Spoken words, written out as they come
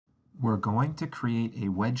We're going to create a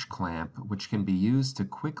wedge clamp which can be used to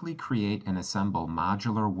quickly create and assemble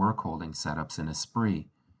modular work-holding setups in ESPRIT.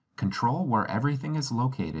 Control where everything is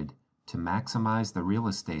located to maximize the real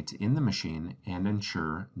estate in the machine and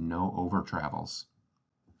ensure no over travels.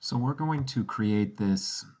 So we're going to create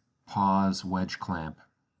this PAWS wedge clamp,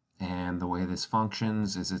 and the way this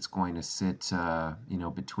functions is it's going to sit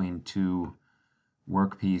between two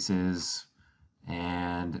work pieces,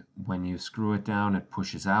 and when you screw it down it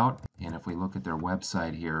pushes out. And if we look at their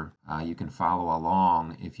website here, you can follow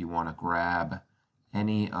along if you want to grab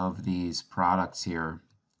any of these products here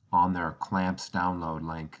on their clamps download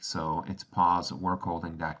link. So it's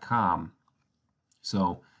pawsworkholding.com.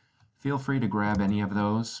 So feel free to grab any of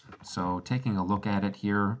those. So taking a look at it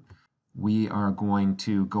here, we are going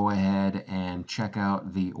to go ahead and check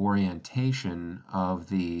out the orientation of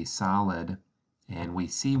the solid, and we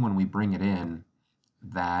see when we bring it in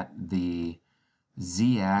that the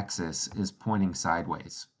z-axis is pointing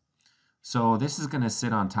sideways. So this is going to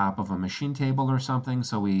sit on top of a machine table or something,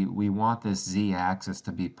 so we want this z-axis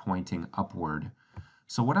to be pointing upward.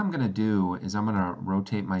 So what I'm going to do is I'm going to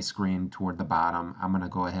rotate my screen toward the bottom. I'm going to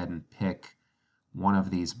go ahead and pick one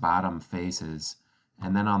of these bottom faces,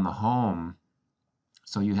 and then on the home,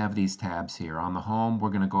 so you have these tabs here. On the home, we're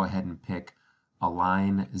going to go ahead and pick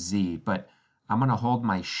Align Z, but I'm going to hold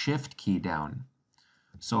my Shift key down.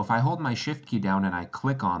 So if I hold my Shift key down and I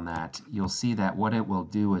click on that, you'll see that what it will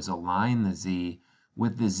do is align the Z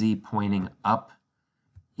with the Z pointing up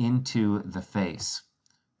into the face,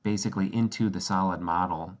 basically into the solid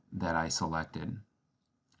model that I selected.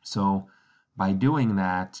 So by doing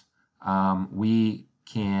that, we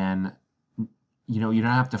can, you don't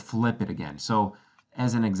have to flip it again. So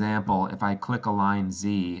as an example, if I click Align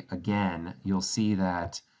Z again, you'll see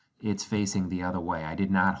that it's facing the other way. I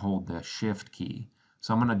did not hold the Shift key.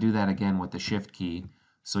 So I'm going to do that again with the Shift key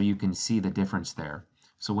so you can see the difference there.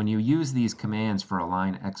 So when you use these commands for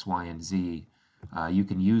align X, Y, and Z, you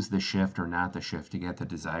can use the Shift or not the Shift to get the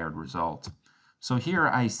desired result. So here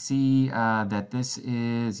I see that this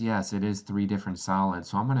is, yes, it is 3 different solids.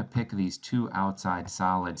 So I'm going to pick these 2 outside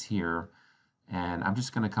solids here, and I'm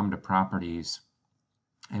just going to come to Properties,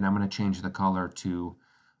 and I'm going to change the color to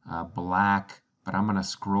black, but I'm going to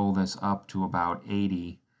scroll this up to about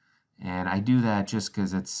 80. And I do that just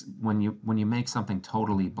because it's when you make something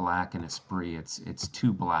totally black in ESPRIT, it's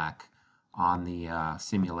too black on the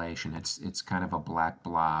simulation. It's kind of a black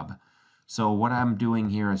blob. So what I'm doing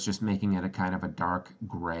here is just making it a kind of a dark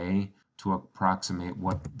gray to approximate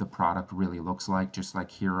what the product really looks like, just like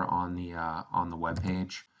here on the web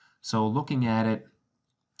page. So looking at it,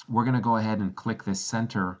 we're going to go ahead and click this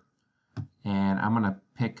center, and I'm going to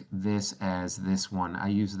pick this as this one. I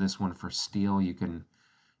use this one for steel. You can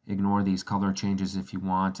ignore these color changes if you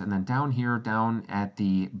want. And then down here, down at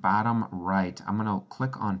the bottom right, I'm going to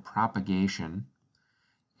click on propagation.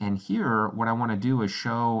 And here, what I want to do is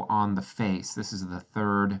show on the face. This is the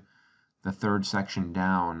third section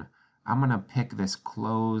down. I'm going to pick this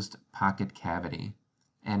closed pocket cavity.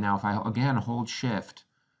 And now if I again hold Shift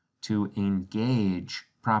to engage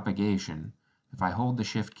propagation, if I hold the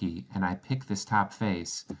Shift key and I pick this top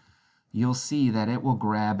face, you'll see that it will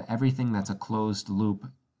grab everything that's a closed loop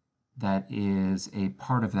that is a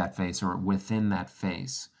part of that face or within that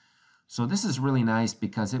face. So this is really nice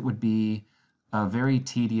because it would be a very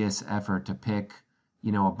tedious effort to pick,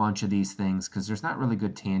 a bunch of these things because there's not really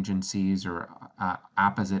good tangencies or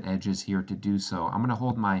opposite edges here to do so. I'm going to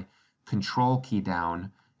hold my Control key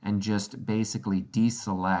down and just basically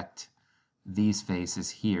deselect these faces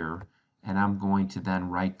here, and I'm going to then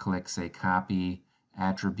right click, say Copy,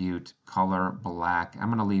 Attribute, Color, Black. I'm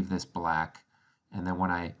going to leave this black. And then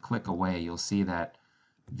when I click away, you'll see that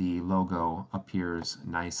the logo appears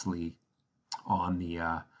nicely on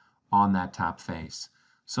that top face.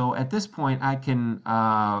 So at this point, I can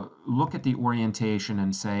look at the orientation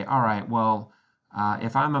and say, all right, well,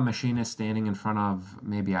 if I'm a machinist standing in front of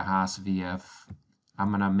maybe a Haas VF, I'm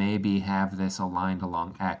going to maybe have this aligned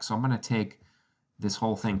along X. So I'm going to take this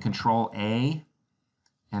whole thing, Control A,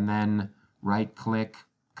 and then right click,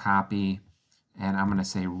 Copy, and I'm going to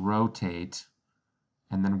say Rotate.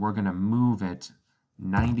 And then we're going to move it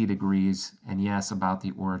 90 degrees, and yes, about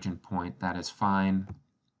the origin point, that is fine.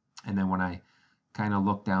 And then when I kind of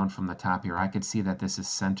look down from the top here, I could see that this is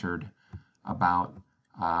centered about,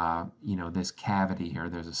 this cavity here.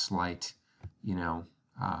 There's a slight,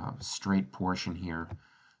 straight portion here.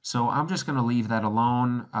 So I'm just going to leave that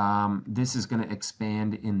alone. This is going to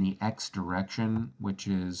expand in the X direction, which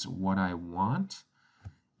is what I want.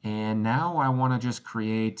 And now I want to just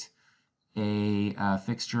create a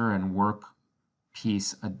fixture and work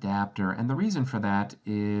workpiece adapter. And the reason for that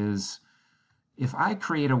is if I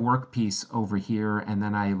create a workpiece over here and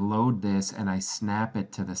then I load this and I snap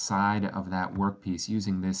it to the side of that workpiece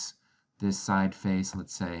using this side face,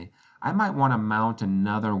 let's say, I might want to mount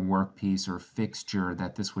another workpiece or fixture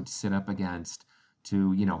that this would sit up against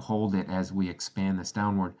to, hold it as we expand this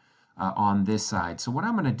downward on this side. So what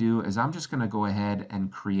I'm going to do is I'm just going to go ahead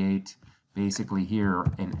and create basically here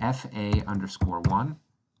an FA_1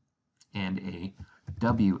 and a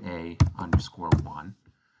WA_1.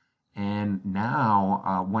 And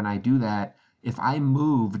now when I do that, if I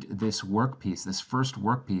moved this workpiece, this first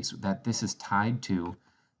workpiece that this is tied to,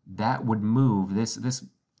 that would move,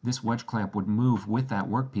 this wedge clamp would move with that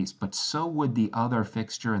workpiece, but so would the other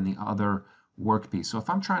fixture and the other workpiece. So if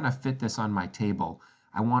I'm trying to fit this on my table,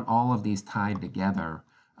 I want all of these tied together.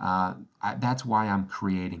 That's why I'm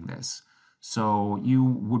creating this. So you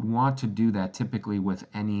would want to do that typically with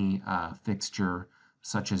any fixture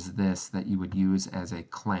such as this that you would use as a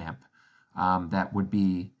clamp that would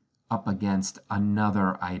be up against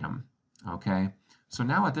another item. Okay, so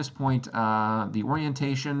now at this point, the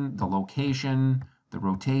orientation, the location, the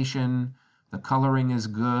rotation, the coloring is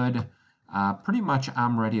good. Pretty much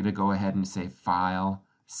I'm ready to go ahead and say File,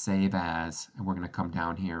 Save As, and we're going to come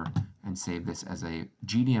down here and save this as a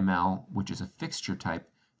GDML, which is a fixture type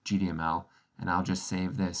GDML, and I'll just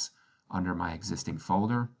save this under my existing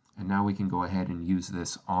folder. And now we can go ahead and use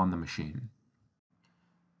this on the machine.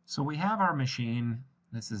 So we have our machine.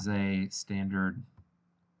 This is a standard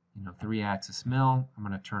 3-axis mill. I'm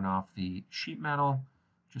going to turn off the sheet metal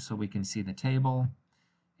just so we can see the table.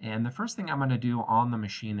 And the first thing I'm going to do on the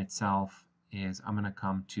machine itself is I'm going to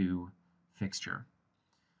come to Fixture.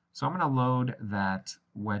 So I'm going to load that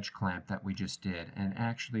wedge clamp that we just did. And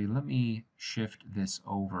actually, let me shift this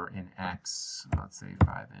over in X, let's say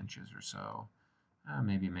 5 inches or so.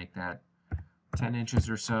 Maybe make that 10 inches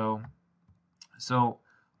or so. So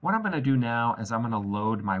what I'm going to do now is I'm going to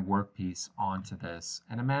load my workpiece onto this.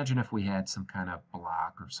 And imagine if we had some kind of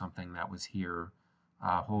block or something that was here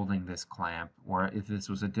holding this clamp, or if this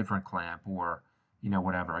was a different clamp, or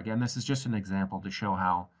whatever. Again, this is just an example to show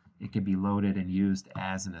how it could be loaded and used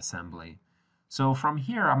as an assembly. So from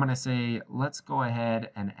here, I'm going to say, let's go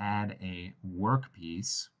ahead and add a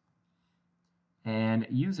workpiece. And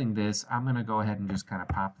using this, I'm going to go ahead and just kind of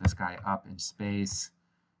pop this guy up in space.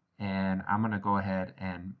 And I'm going to go ahead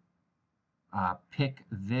and pick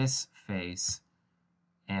this face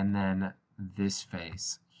and then this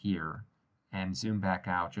face here and zoom back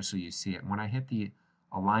out just so you see it. When I hit the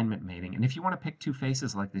alignment mating, and if you want to pick two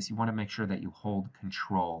faces like this, you want to make sure that you hold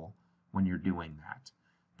Control when you're doing that.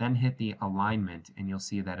 Then hit the alignment and you'll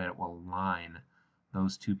see that it will align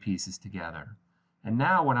those two pieces together. And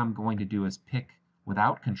now what I'm going to do is pick,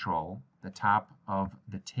 without Control, the top of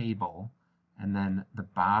the table and then the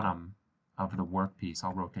bottom of the workpiece.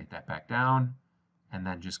 I'll rotate that back down and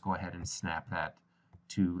then just go ahead and snap that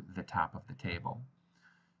to the top of the table.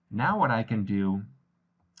 Now what I can do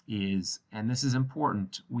is, and this is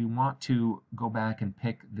important, we want to go back and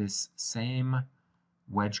pick this same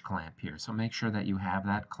wedge clamp here. So make sure that you have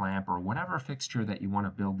that clamp or whatever fixture that you want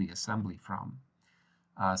to build the assembly from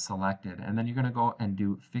selected. And then you're going to go and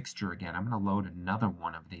do fixture again. I'm going to load another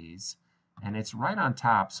one of these. And it's right on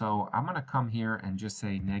top, so I'm going to come here and just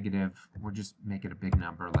say negative, we'll just make it a big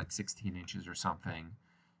number, like 16 inches or something.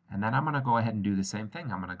 And then I'm going to go ahead and do the same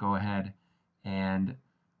thing. I'm going to go ahead and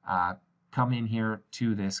come in here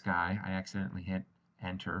to this guy. I accidentally hit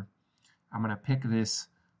Enter. I'm going to pick this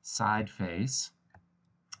side face,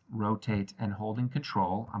 rotate, and holding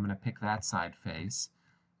Control, I'm going to pick that side face,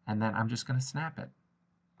 and then I'm just going to snap it.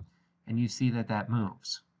 And you see that that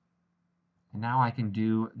moves. And now I can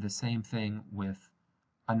do the same thing with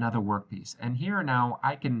another workpiece. And here now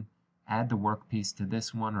I can add the workpiece to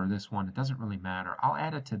this one or this one. It doesn't really matter. I'll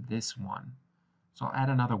add it to this one. So I'll add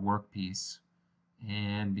another workpiece.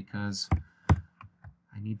 And because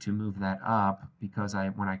I need to move that up, because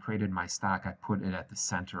when I created my stock, I put it at the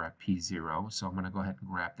center at P0. So I'm going to go ahead and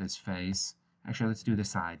grab this face. Actually, let's do the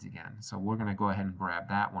sides again. So we're going to go ahead and grab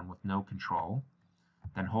that one with no Control.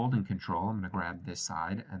 Then holding Control, I'm going to grab this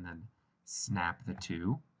side and then snap the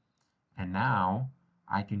two. And now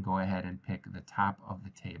I can go ahead and pick the top of the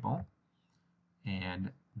table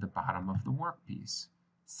and the bottom of the workpiece.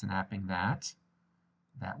 Snapping that,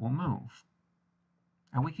 that will move.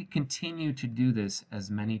 And we could continue to do this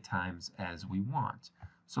as many times as we want.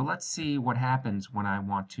 So let's see what happens when I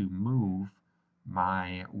want to move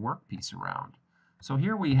my workpiece around. So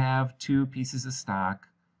here we have two pieces of stock,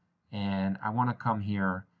 and I want to come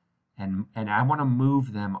here and I want to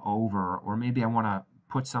move them over, or maybe I want to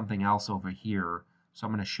put something else over here. So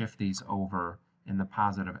I'm going to shift these over in the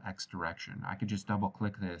positive X direction. I could just double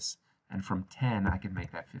click this, and from 10 I could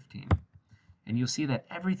make that 15. And you'll see that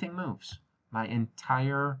everything moves. My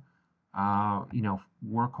entire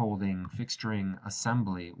work holding, fixturing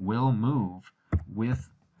assembly will move with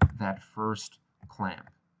that first clamp.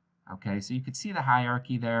 Okay, so you can see the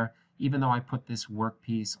hierarchy there. Even though I put this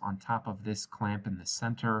workpiece on top of this clamp in the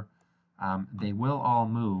center, they will all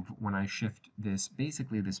move when I shift this,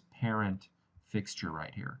 basically this parent fixture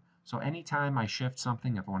right here. So anytime I shift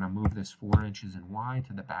something, if I want to move this 4 inches in Y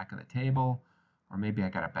to the back of the table, or maybe I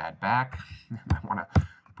got a bad back and I want to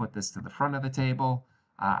put this to the front of the table,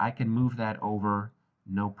 I can move that over,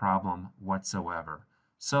 no problem whatsoever.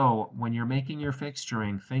 So when you're making your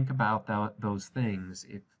fixturing, think about those things.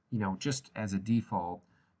 If, just as a default,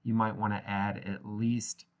 you might want to add at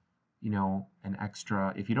least, an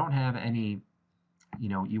extra. If you don't have any,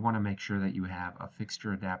 you want to make sure that you have a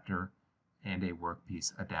fixture adapter and a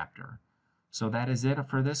workpiece adapter. So that is it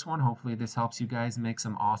for this one. Hopefully this helps you guys make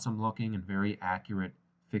some awesome looking and very accurate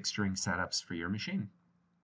fixturing setups for your machine.